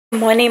Good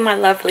morning, my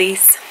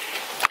lovelies.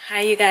 How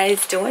you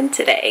guys doing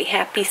today?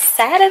 Happy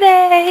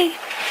Saturday.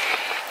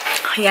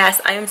 Yes,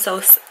 I am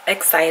so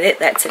excited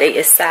that today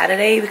is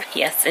Saturday.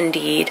 Yes,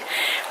 indeed.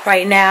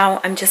 Right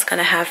now, I'm just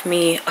gonna have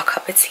me a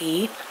cup of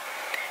tea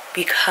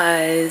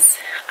because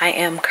I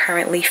am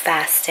currently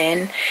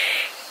fasting,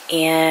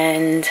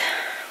 and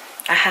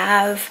I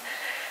have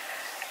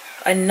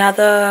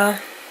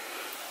another,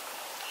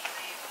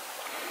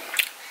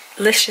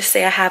 let's just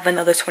say I have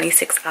another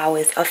 26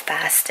 hours of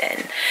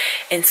fasting.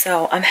 And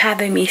so I'm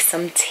having me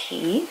some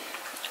tea.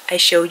 I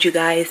showed you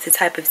guys the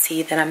type of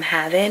tea that I'm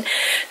having.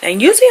 Now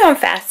usually on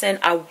fasting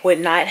I would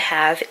not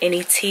have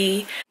any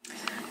tea.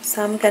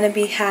 So I'm going to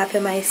be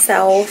having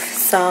myself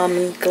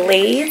some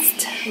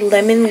glazed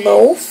lemon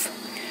loaf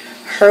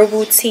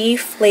herbal tea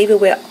flavored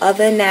with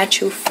other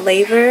natural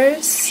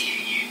flavors.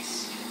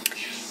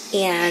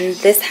 And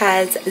this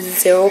has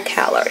 0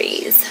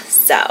 calories.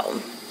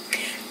 So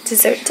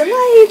dessert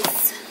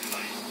delights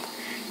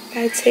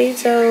by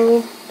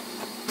Tazo.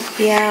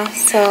 Yeah,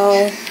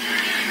 so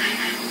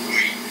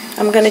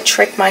I'm gonna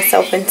trick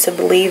myself into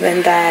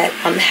believing that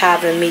I'm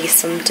having me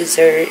some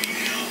dessert.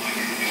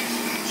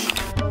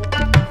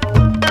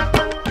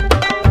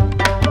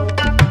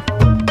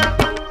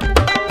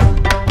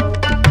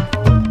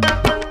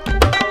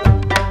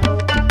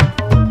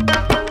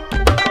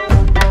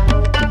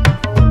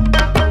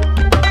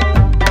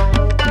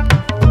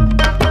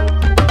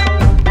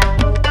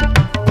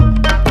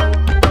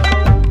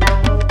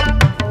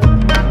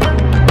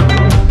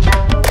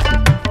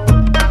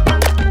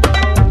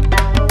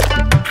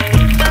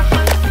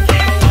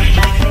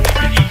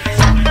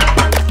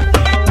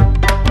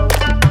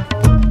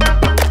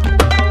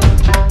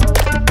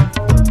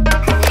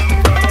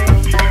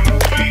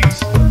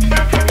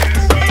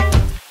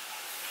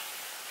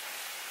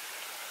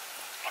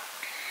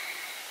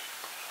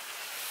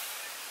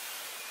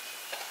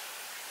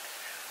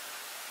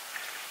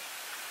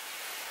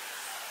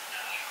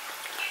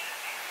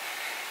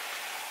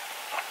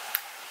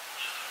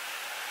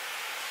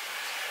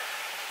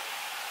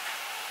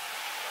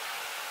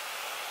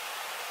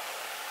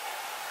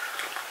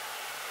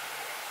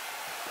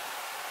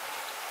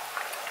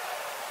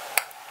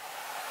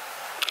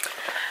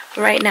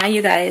 Right now,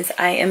 you guys,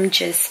 I am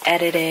just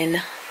editing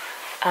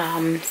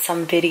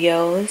some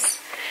videos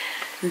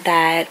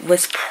that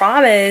was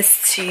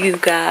promised to you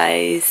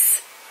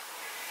guys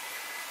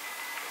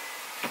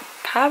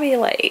probably,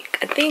 like,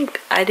 I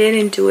think I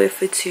didn't do it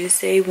for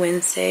Tuesday,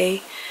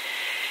 Wednesday,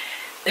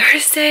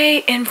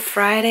 Thursday, and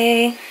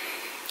Friday.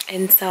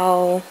 And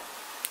so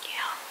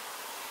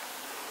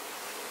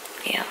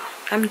yeah,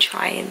 I'm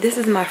trying. This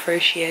is my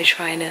first year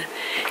trying to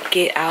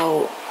get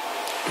out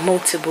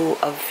multiple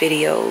of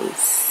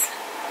videos,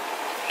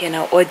 you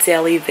know, or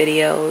daily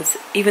videos.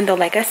 Even though,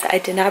 like I said, I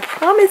did not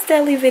promise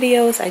daily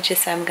videos. I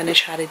just said I'm gonna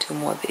try to do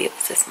more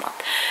videos this month.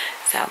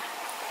 So,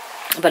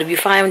 but if you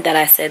find that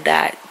I said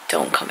that,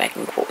 don't come back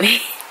and quote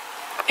me.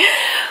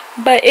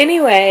 But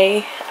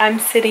anyway, I'm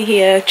sitting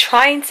here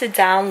trying to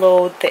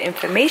download the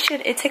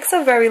information. It takes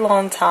a very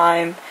long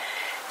time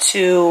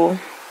to,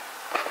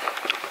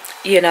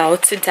 you know,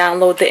 to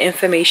download the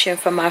information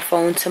from my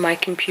phone to my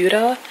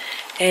computer.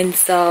 And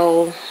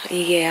so,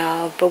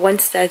 yeah, but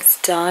once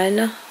that's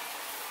done,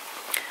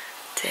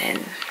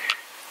 then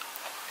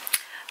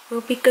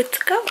we'll be good to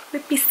go.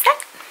 We'll be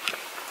set.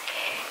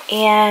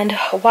 And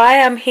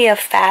while I'm here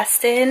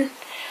fasting,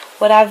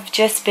 what I've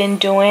just been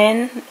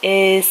doing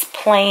is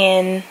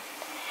playing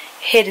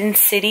Hidden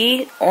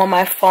City on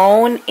my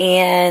phone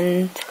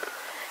and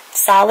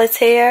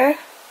Solitaire.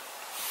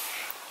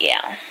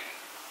 Yeah.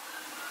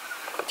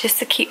 Just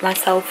to keep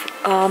myself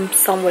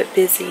somewhat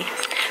busy.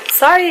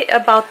 Sorry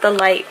about the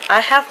light.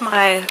 I have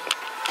my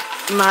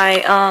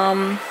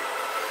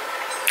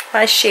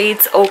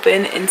shades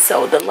open, and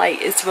so the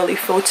light is really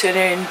filtered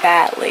in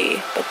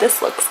badly. But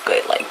this looks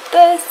good like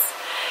this.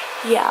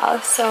 Yeah,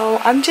 so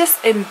I'm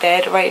just in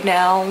bed right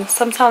now.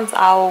 Sometimes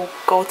I'll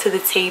go to the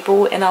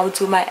table and I'll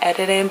do my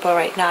editing, but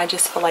right now I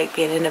just feel like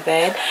being in the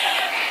bed.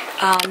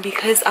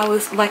 Because I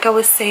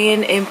was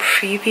saying in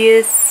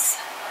previous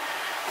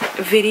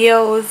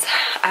videos,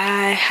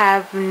 I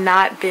have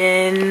not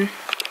been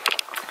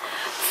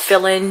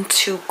feeling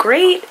too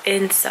great,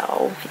 and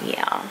so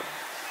yeah,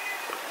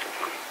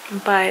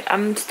 but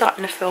I'm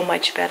starting to feel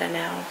much better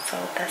now, so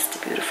that's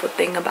the beautiful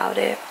thing about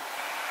it.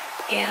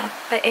 Yeah,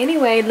 but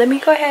anyway, let me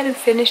go ahead and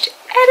finish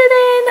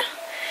editing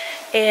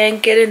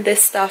and getting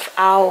this stuff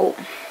out.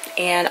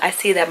 And I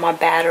see that my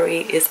battery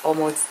is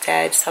almost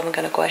dead, so I'm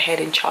gonna go ahead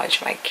and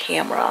charge my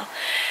camera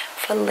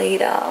for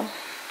later.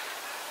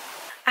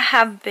 I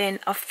have been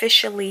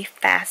officially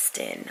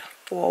fasting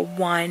for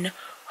 1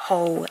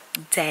 whole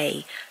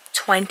day,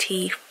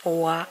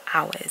 24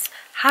 hours.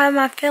 How am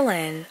I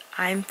feeling?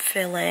 I'm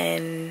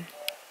feeling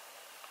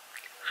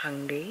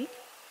hungry,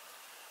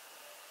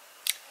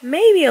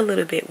 maybe a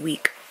little bit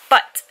weak.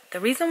 But the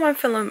reason why I'm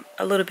feeling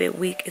a little bit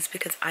weak is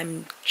because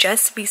I'm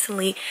just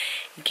recently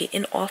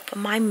getting off of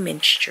my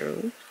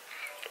menstrual.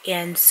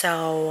 And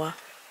so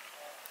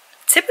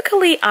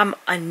typically I'm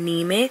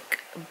anemic,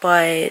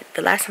 but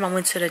the last time I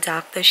went to the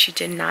doctor, she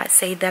did not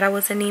say that I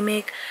was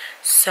anemic.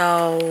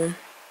 So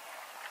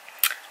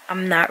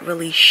I'm not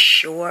really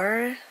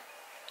sure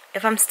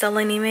if I'm still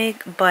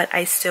anemic, but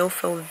I still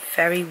feel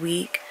very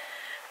weak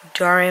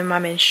during my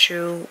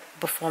menstrual,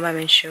 before my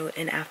menstrual,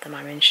 and after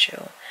my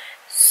menstrual.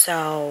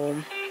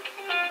 So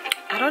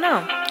I don't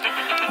know.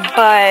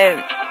 But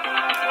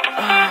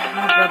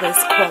my brother's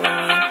calling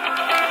me.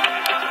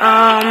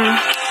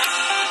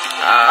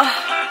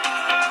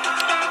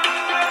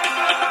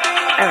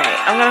 Alright,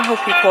 I'm gonna hope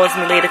he calls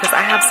me later because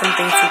I have some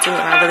things to do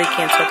and I really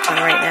can't talk to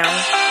him right now.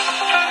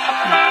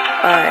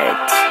 But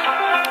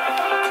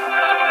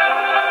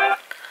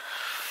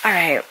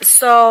alright,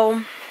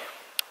 so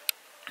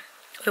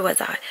where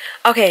was I?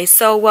 Okay,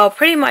 so well,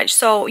 pretty much,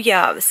 so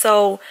yeah,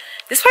 so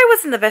this probably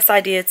wasn't the best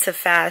idea to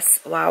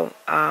fast while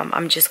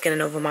I'm just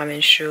getting over my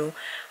menstrual,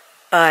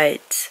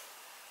 but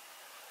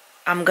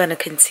I'm gonna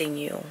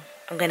continue.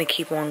 I'm gonna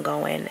keep on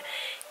going,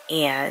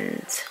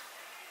 and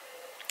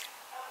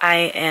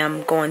I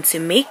am going to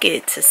make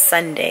it to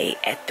Sunday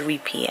at 3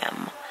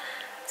 p.m.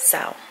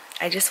 So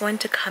I just wanted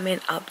to come and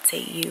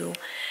update you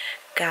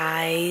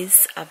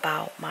guys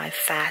about my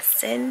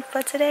fasting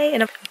for today.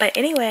 But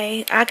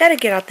anyway, I gotta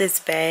get out this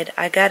bed.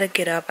 I gotta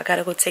get up. I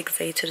gotta go take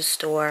Zay to the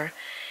store.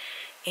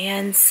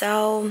 And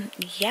so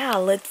yeah,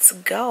 let's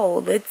go.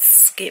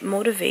 Let's get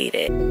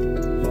motivated.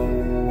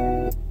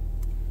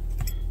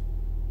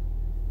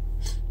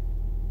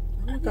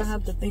 I'm gonna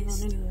have the thing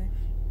on anyway.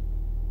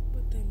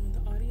 What thing, on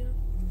the audio?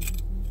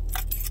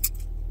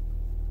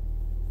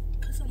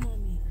 Cause I'm on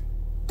me.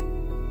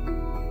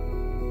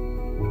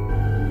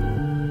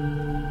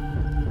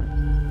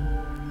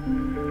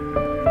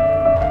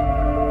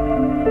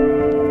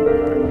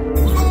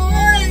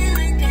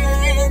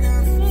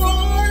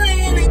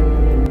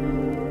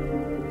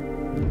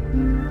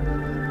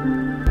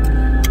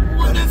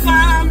 What if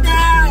I'm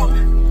down?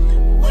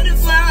 What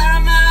if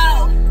I'm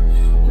out?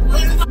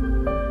 What if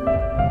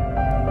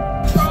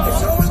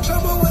There's always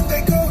trouble when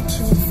they go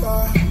too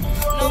far.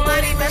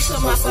 nobody mess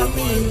with my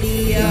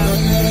familia?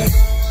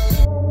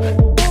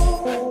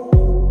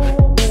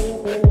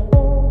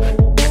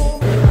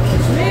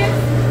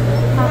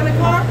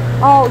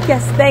 Oh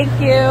yes, thank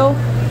you.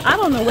 I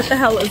don't know what the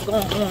hell is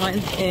going on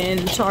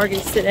in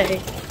Target today,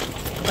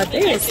 but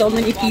there are so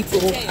many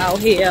people out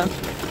here,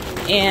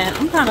 and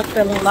I'm kind of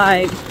feeling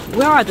like,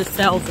 where are the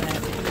sales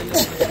at?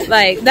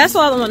 Like, that's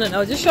all I want to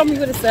know. Just show me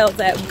where the sales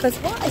at, because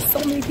why are so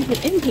many people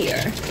in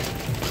here?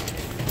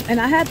 And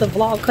I had to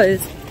vlog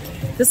because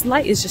this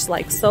light is just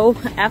like so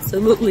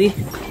absolutely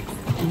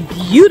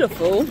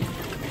beautiful.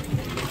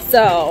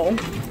 So,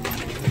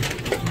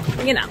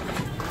 you know,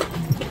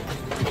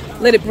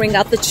 let it bring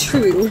out the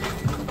true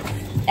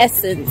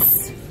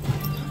essence.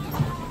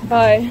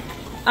 But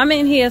I'm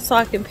in here so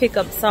I can pick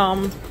up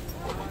some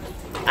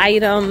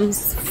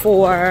items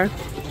for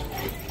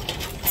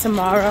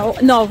tomorrow.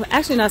 No,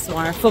 actually not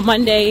tomorrow. For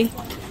Monday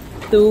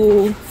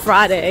through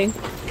Friday.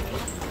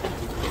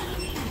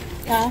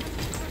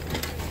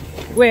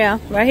 Where?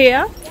 Right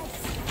here?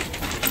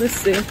 Let's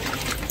see.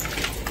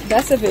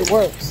 That's if it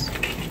works.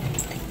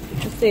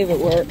 Let's see if it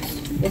works.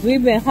 If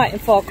we've been hunting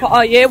for a car.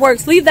 Oh yeah, it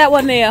works. Leave that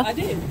one there. I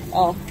did.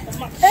 Oh. That's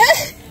my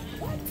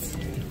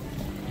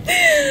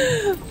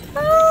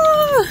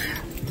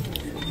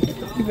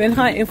We've been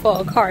hunting for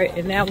a cart,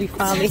 and now we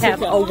finally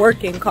have a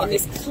working cart.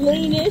 It's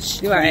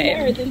cleanish. Right.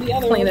 Cleaner than the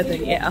other Cleaner one.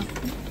 than, yeah.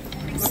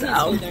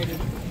 So,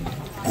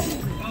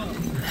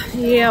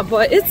 yeah,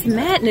 but it's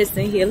madness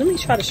in here. Let me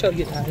try to show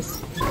you guys.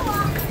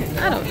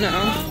 I don't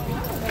know.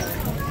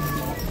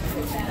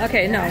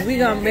 Okay, no, we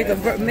gonna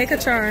make a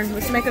turn.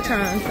 Let's make a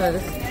turn,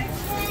 because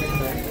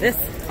this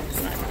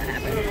is not gonna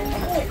happen.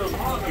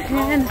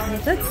 And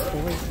let's go.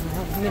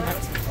 Let me not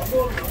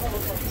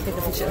take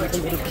a picture of the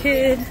little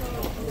kid.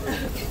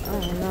 Oh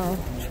no,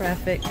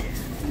 traffic.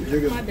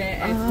 My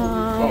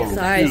dad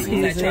Sorry,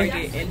 excuse me.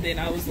 Target, and then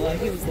I was like,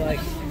 he was like,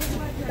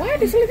 why are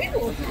there so many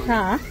people?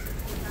 Huh?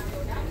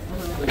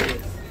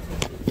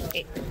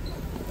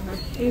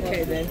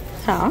 Okay then.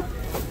 Huh?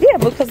 Yeah,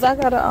 because I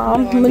gotta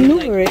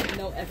maneuver it.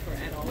 No effort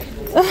at all.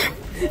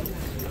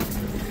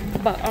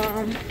 But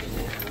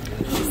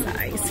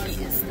sorry,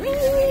 excuse me.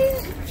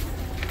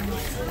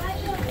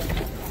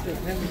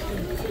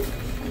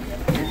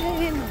 No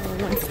one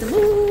wants to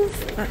move.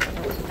 I don't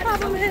know what the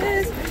problem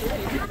is.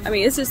 I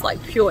mean, it's just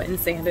like pure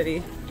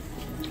insanity.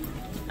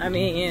 I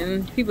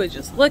mean, people are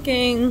just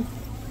looking.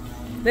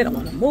 They don't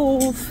want to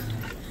move.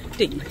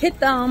 Then you hit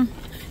them.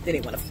 Then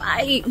they want to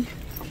fight.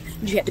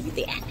 You have to be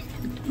there.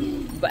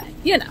 But,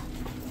 you know,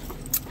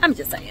 I'm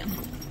just saying.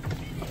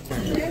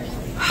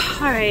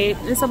 Alright,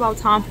 it's about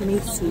time for me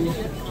to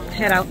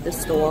head out the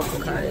store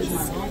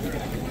because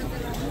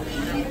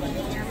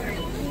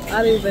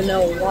I don't even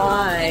know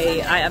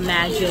why I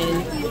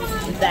imagined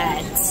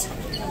that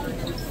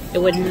it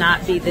would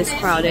not be this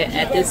crowded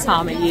at this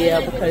time of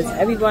year, because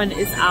everyone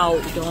is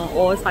out doing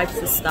all types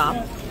of stuff.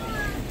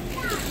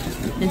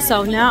 And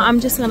so now I'm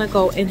just gonna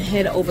go and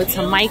head over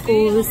to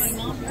Michael's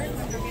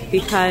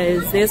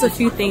because there's a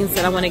few things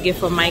that I want to get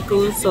for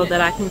Michael so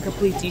that I can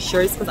complete these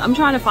shirts, because I'm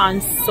trying to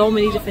find so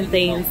many different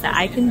things that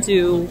I can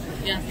do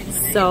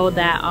so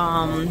that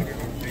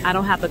I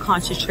don't have to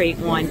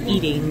concentrate on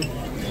eating,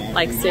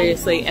 like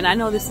seriously. And I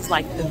know this is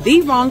like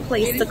the wrong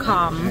place to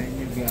come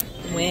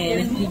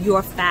when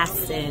you're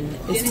fasting,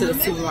 is to the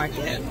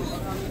supermarket.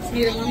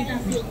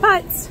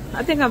 But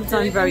I think I've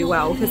done very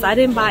well because I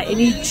didn't buy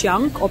any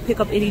junk or pick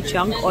up any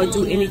junk or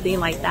do anything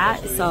like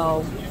that.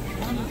 So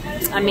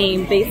I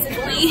mean,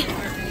 basically,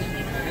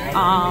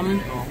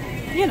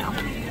 you know,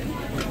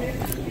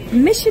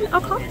 mission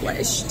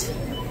accomplished.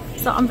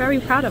 So I'm very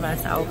proud of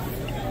myself,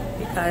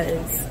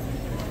 because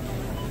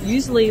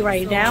usually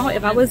right now,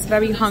 if I was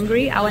very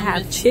hungry, I would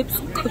have chips,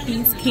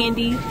 cookies,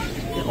 candy,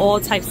 and all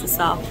types of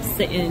stuff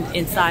sitting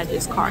inside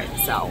this cart.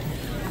 So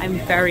I'm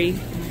very,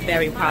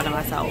 very proud of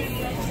myself.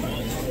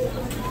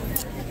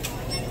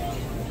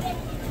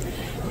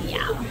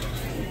 Yeah.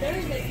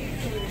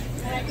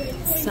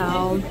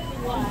 So,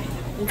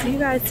 do you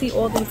guys see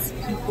all these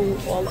people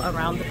all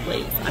around the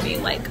place? I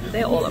mean, like,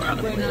 they're all around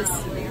the place.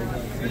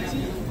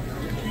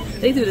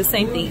 They do the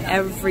same thing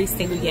every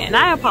single year. And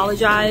I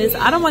apologize.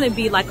 I don't want to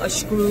be like a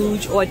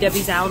Scrooge or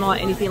Debbie Downer or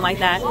anything like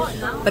that.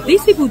 But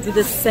these people do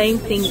the same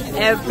thing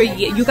every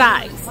year. You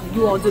guys,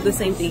 you all do the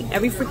same thing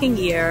every freaking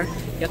year.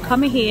 You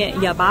come in here,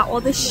 you buy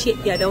all the shit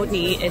you don't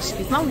need.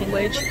 Excuse my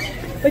language.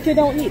 But you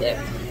don't need it.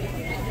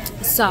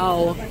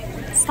 So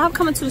stop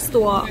coming to the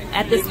store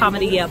at this time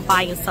of the year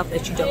buying stuff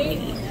that you don't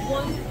need.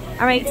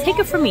 Alright, take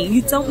it from me.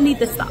 You don't need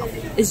this stuff.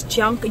 It's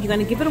junk. You're going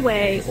to give it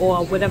away,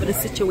 or whatever the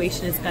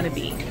situation is going to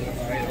be.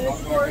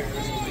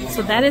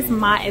 So that is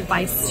my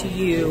advice to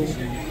you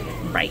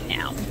right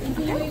now.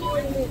 Okay?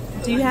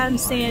 Do you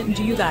understand?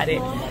 Do you got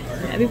it?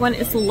 Everyone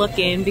is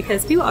looking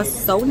because people are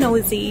so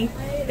nosy.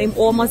 They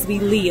all must be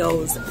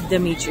Leos,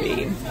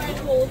 Dimitri.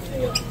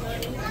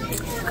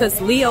 Because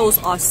Leos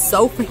are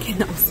so freaking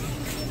nosy.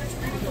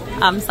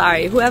 I'm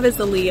sorry. Whoever's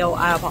a Leo,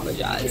 I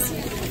apologize.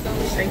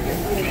 Thank you.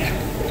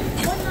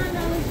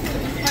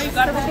 Oh, you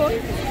got it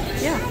recorded?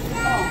 Yeah.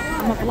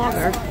 I'm a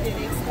vlogger.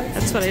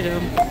 That's what I do.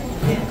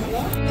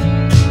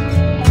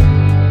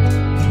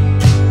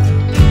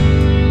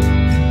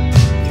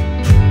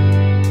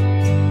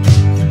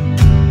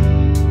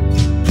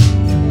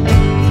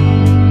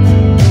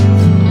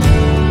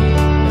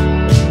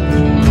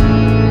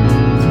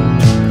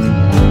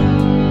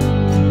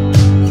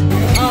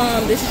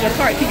 This is your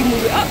cart. Can you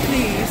move it up,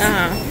 please?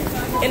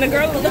 And the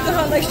girl would look at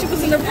her like she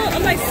was in the room.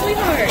 I'm like,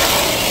 sweetheart,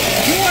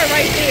 you are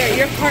right there.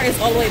 Your cart is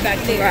all the way back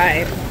there.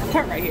 Right.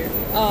 Cart right here.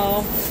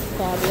 Oh,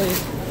 probably.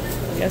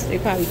 I guess they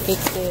probably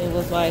fixed it. It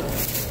was like,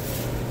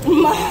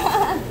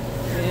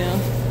 yeah.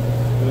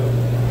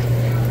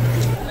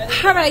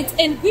 All right,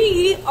 and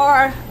we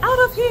are out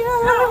of here.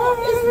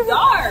 It's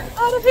dark.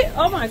 Out of here.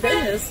 Oh my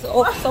goodness.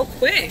 Oh, so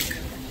quick.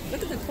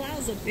 Look at the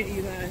clouds up there,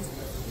 you guys.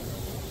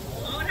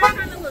 Oh, that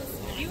kind of looks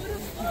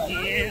beautiful.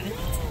 Yeah.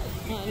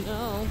 I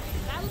know.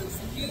 That looks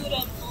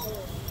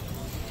beautiful.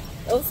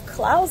 Those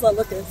clouds are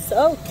looking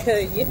so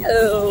cute.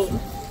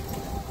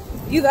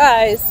 You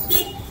guys,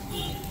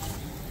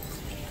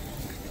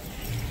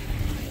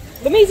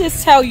 let me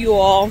just tell you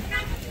all.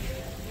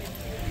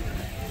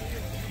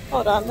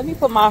 Hold on, let me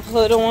put my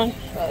hood on.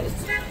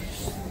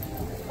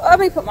 Let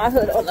me put my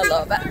hood on a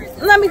little bit.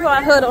 Let me put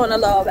my hood on a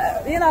little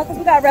bit. You know, because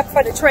we got to rep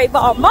for the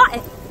Trayvon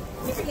Martin.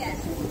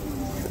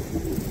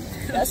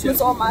 That's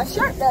what's on my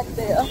shirt back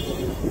there.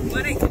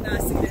 But they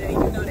cannot see that. You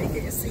know they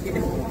can't see it.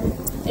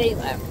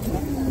 Anyway,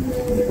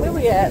 where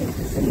we at?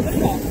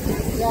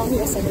 Down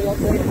here somewhere, I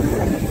think.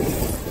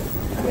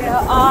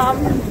 Yeah,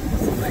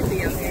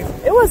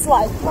 it was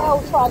like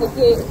hell trying to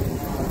get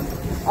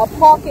a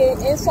parking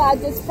inside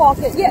this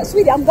parking. Yeah,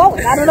 sweetie, I'm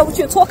going. I don't know what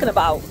you're talking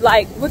about.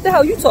 Like, what the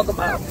hell you talking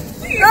about?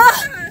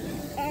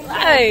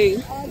 Hey.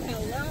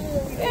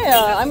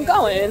 Yeah, I'm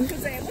going.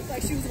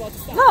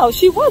 No,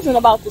 she wasn't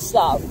about to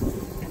stop.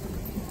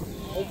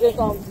 You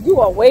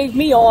gonna wave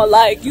me on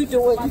like you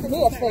doing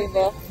me a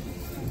favor.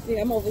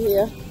 Yeah, I'm over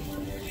here.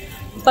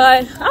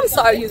 But I'm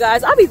sorry, you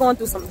guys. I'll be going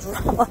through some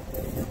drama.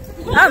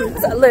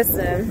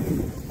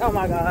 Listen. Oh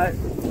my God.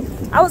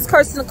 I was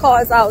cursing the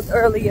cars out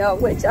earlier,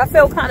 which I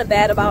feel kind of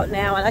bad about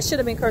now, and I should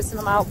have been cursing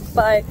them out,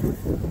 but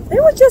they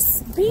were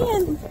just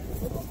being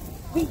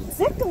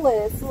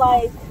ridiculous.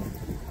 Like,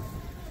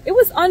 it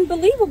was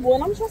unbelievable,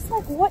 and I'm just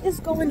like, what is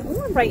going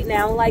on right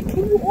now? Like,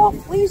 can you all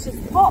please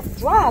just park,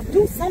 drive,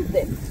 do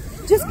something?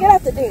 Just get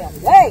out the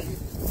damn way.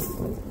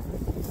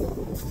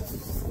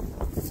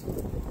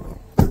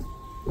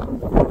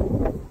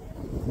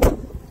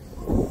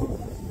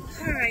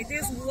 Alright,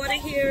 there's water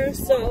here,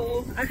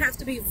 so I have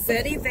to be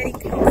very, very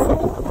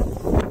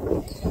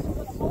careful.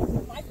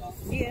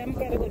 Yeah, I'm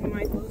gonna go to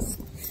Michael's.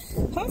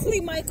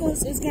 Hopefully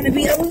Michael's is gonna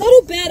be a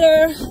little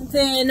better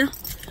than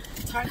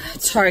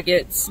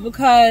Target's,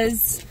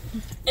 because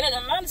And then the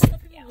amount of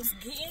stuff people was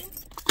getting,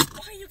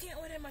 why you getting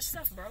all that much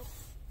stuff, bro?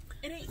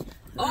 It ain't.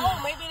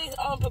 Oh, maybe they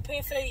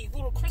prepare for their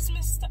little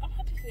Christmas stuff. I'm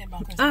happy for them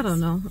about Christmas. I don't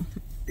know.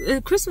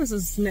 Christmas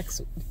is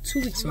next 2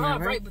 weeks from now,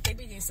 right? Right, but they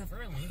be getting stuff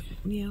early.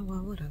 Yeah,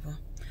 well, whatever.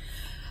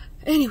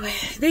 Anyway,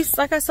 these,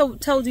 like I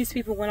told these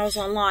people when I was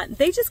online,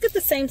 they just get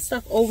the same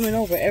stuff over and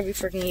over every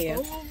freaking year.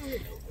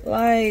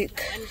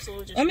 Like,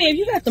 I mean, if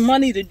you got the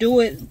money to do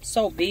it,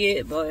 so be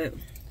it. But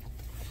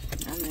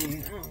I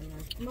mean, I don't know.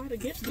 A lot of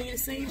gifts being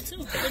saved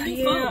too.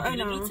 Yeah, I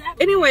know.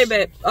 Anyway,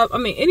 babe.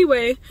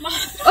 Anyway,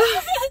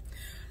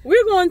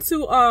 we're going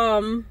to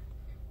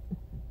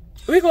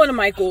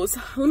Michael's.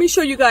 Let me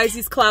show you guys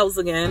these clouds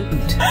again.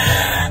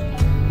 I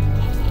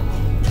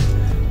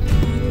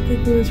don't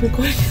think it was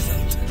recording.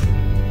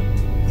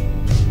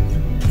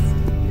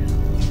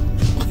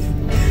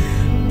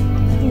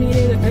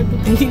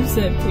 Everything you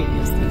said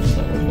previously.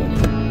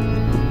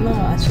 No,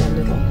 I turned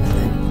it off.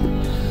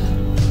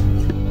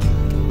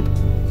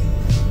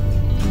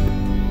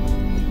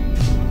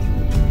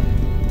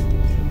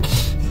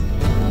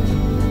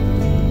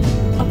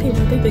 Okay, but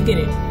I think they get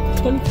it.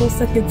 24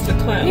 seconds to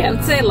cloud.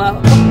 Yeah, say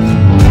love.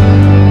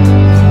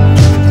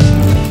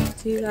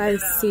 Do you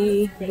guys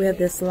see where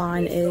this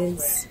line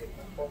is?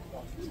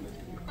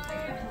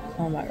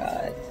 Oh my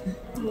god.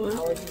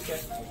 What?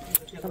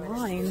 The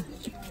line.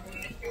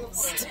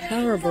 It's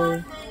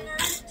terrible.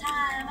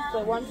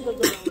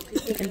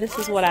 And this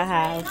is what I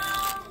have.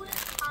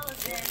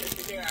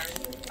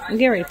 I'm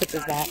getting ready to put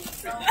this back.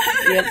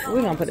 Yep,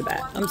 we're gonna put it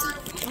back.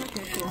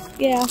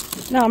 Yeah,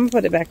 no, I'm gonna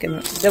put it back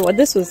in.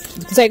 This was.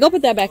 Say, go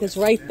put that back. It's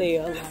right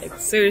there. Like,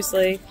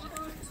 seriously.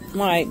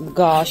 My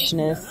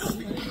goshness.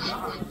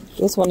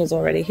 This one is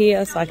already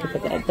here, so I can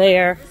put that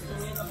there.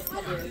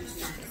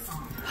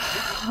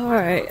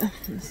 Alright.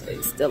 Let's see,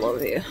 it's still over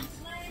here.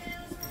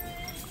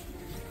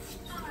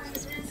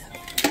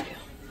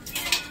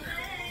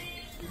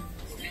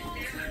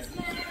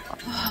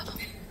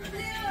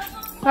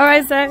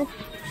 Alright, sir.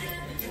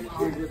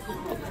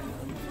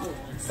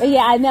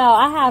 Yeah, I know.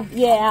 I have,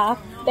 yeah.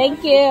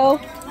 Thank you.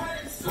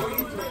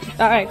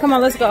 Alright, come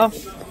on, let's go.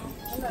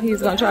 He's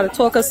gonna try to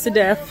talk us to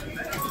death.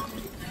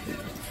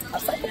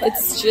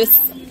 It's just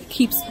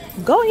keeps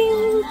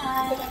going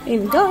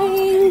and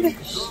going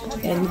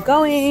and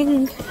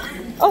going.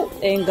 Oh,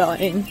 and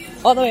going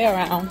all the way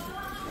around.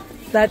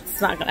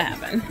 That's not gonna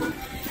happen.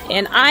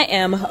 And I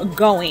am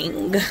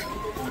going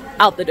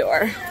out the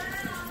door.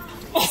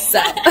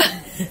 So,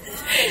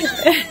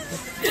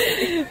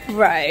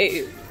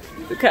 right,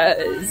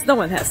 because no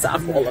one has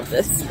time for all of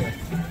this.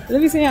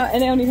 Let me see how,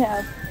 and they only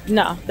have,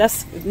 no,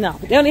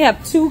 they only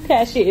have 2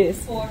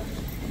 cashiers.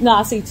 No,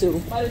 I see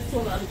 2.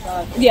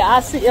 Yeah,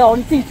 I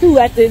only see 2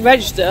 at the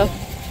register.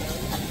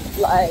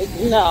 Like,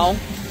 no.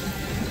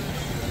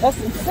 That's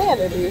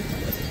insanity.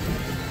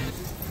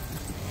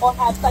 Or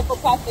have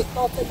psychopathic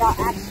thoughts about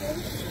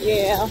action.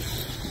 Yeah.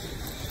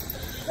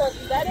 So,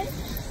 is that it?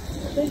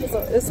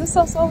 Is this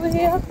us over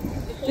here?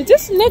 Did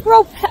this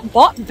Negro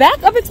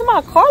back up into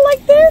my car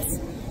like this?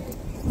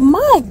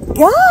 My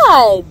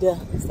God!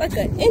 It's like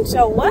an inch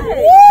away.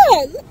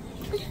 Yeah!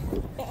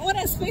 All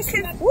that space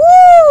in that.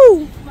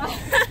 Woo!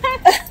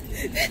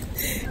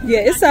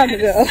 Yeah, it's time to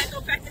go.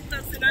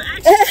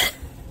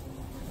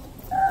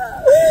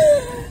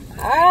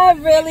 I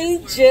really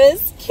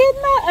just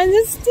cannot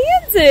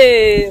understand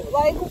it.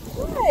 Like,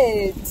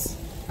 what?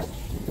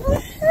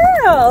 What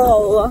the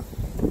hell?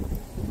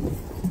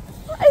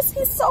 Why is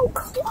he so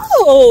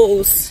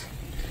close?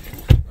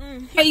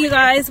 Hey, you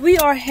guys, we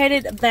are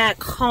headed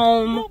back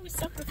home.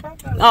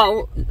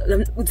 Oh,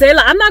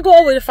 Zayla, I'm not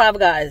going with the Five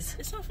Guys.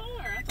 It's so far,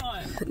 I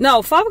thought.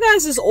 No, Five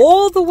Guys is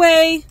all the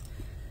way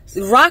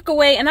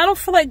Rockaway, and I don't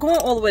feel like going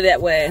all the way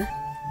that way.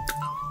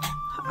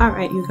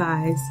 Alright, you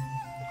guys.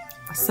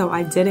 So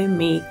I didn't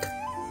make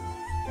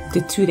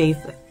the 2-day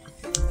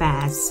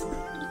fast.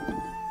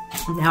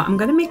 Now, I'm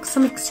going to make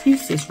some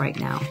excuses right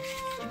now.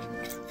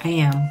 I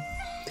am.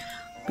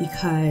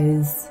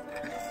 Because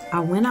I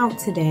went out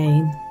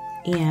today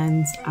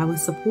and I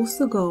was supposed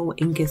to go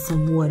and get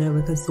some water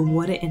because the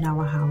water in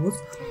our house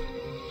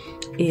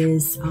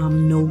is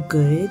no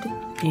good.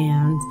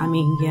 And I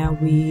mean, yeah,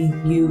 we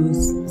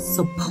use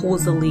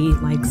supposedly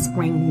like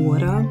spring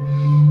water,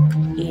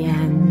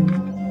 and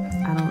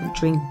I don't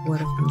drink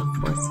water from the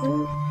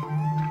faucet.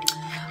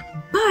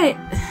 But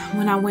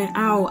when I went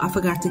out, I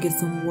forgot to get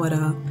some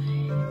water,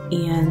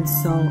 and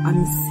so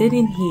I'm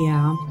sitting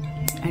here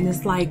and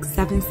it's like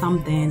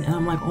 7-something, and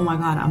I'm like, oh my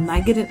God,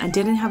 I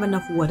didn't have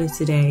enough water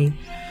today.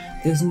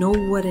 There's no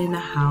water in the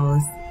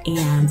house,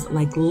 and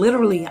like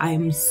literally I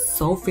am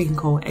so freaking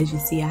cold. As you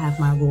see, I have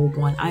my robe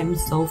on. I'm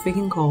so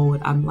freaking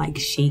cold. I'm like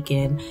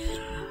shaking,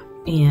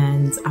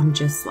 and I'm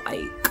just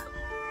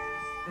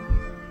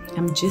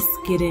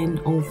getting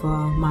over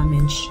my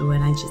menstrual,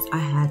 and I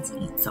had to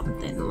eat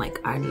something.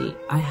 Like I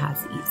had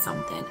to eat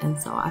something,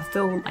 and so I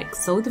feel like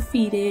so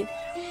defeated,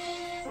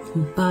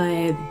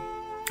 but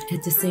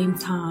at the same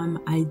time,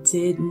 I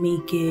did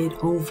make it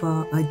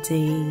over a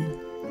day.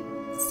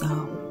 So,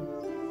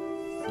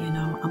 you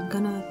know, I'm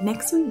gonna,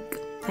 next week,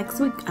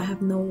 I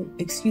have no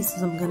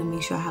excuses. I'm gonna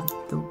make sure I have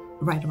the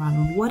right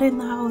amount of water in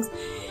the house.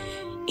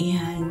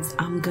 And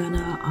I'm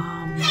gonna,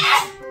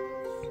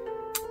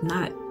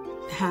 not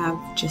have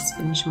just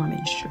finished my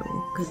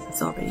menstrual because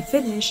it's already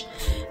finished.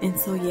 And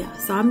so yeah,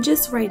 so I'm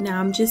just right now,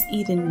 I'm just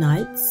eating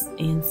nuts,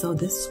 and so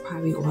this is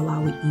probably all I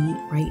would eat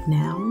right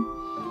now.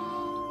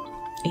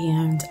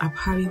 And I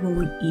probably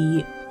won't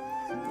eat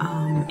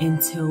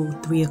until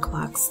 3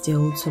 o'clock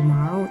still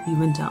tomorrow,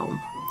 even though,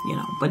 you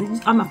know, but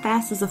I'm a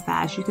fast is a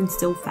fast. You can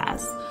still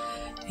fast,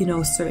 you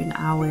know, certain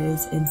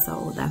hours, and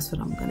so that's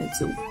what I'm gonna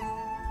do.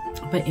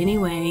 But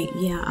anyway,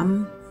 yeah,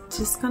 I'm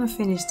just gonna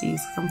finish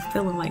these because I'm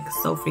feeling like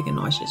so freaking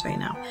nauseous right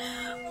now.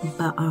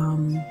 But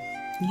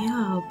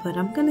yeah, but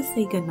I'm gonna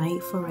say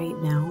goodnight for right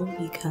now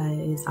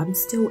because I'm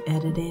still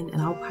editing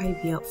and I'll probably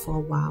be up for a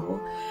while.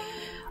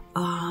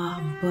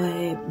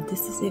 But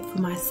this is it for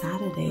my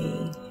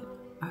Saturday.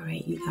 All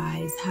right, you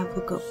guys, have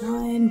a good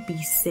one. Be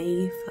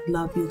safe.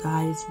 Love you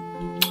guys.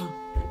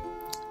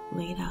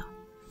 Later.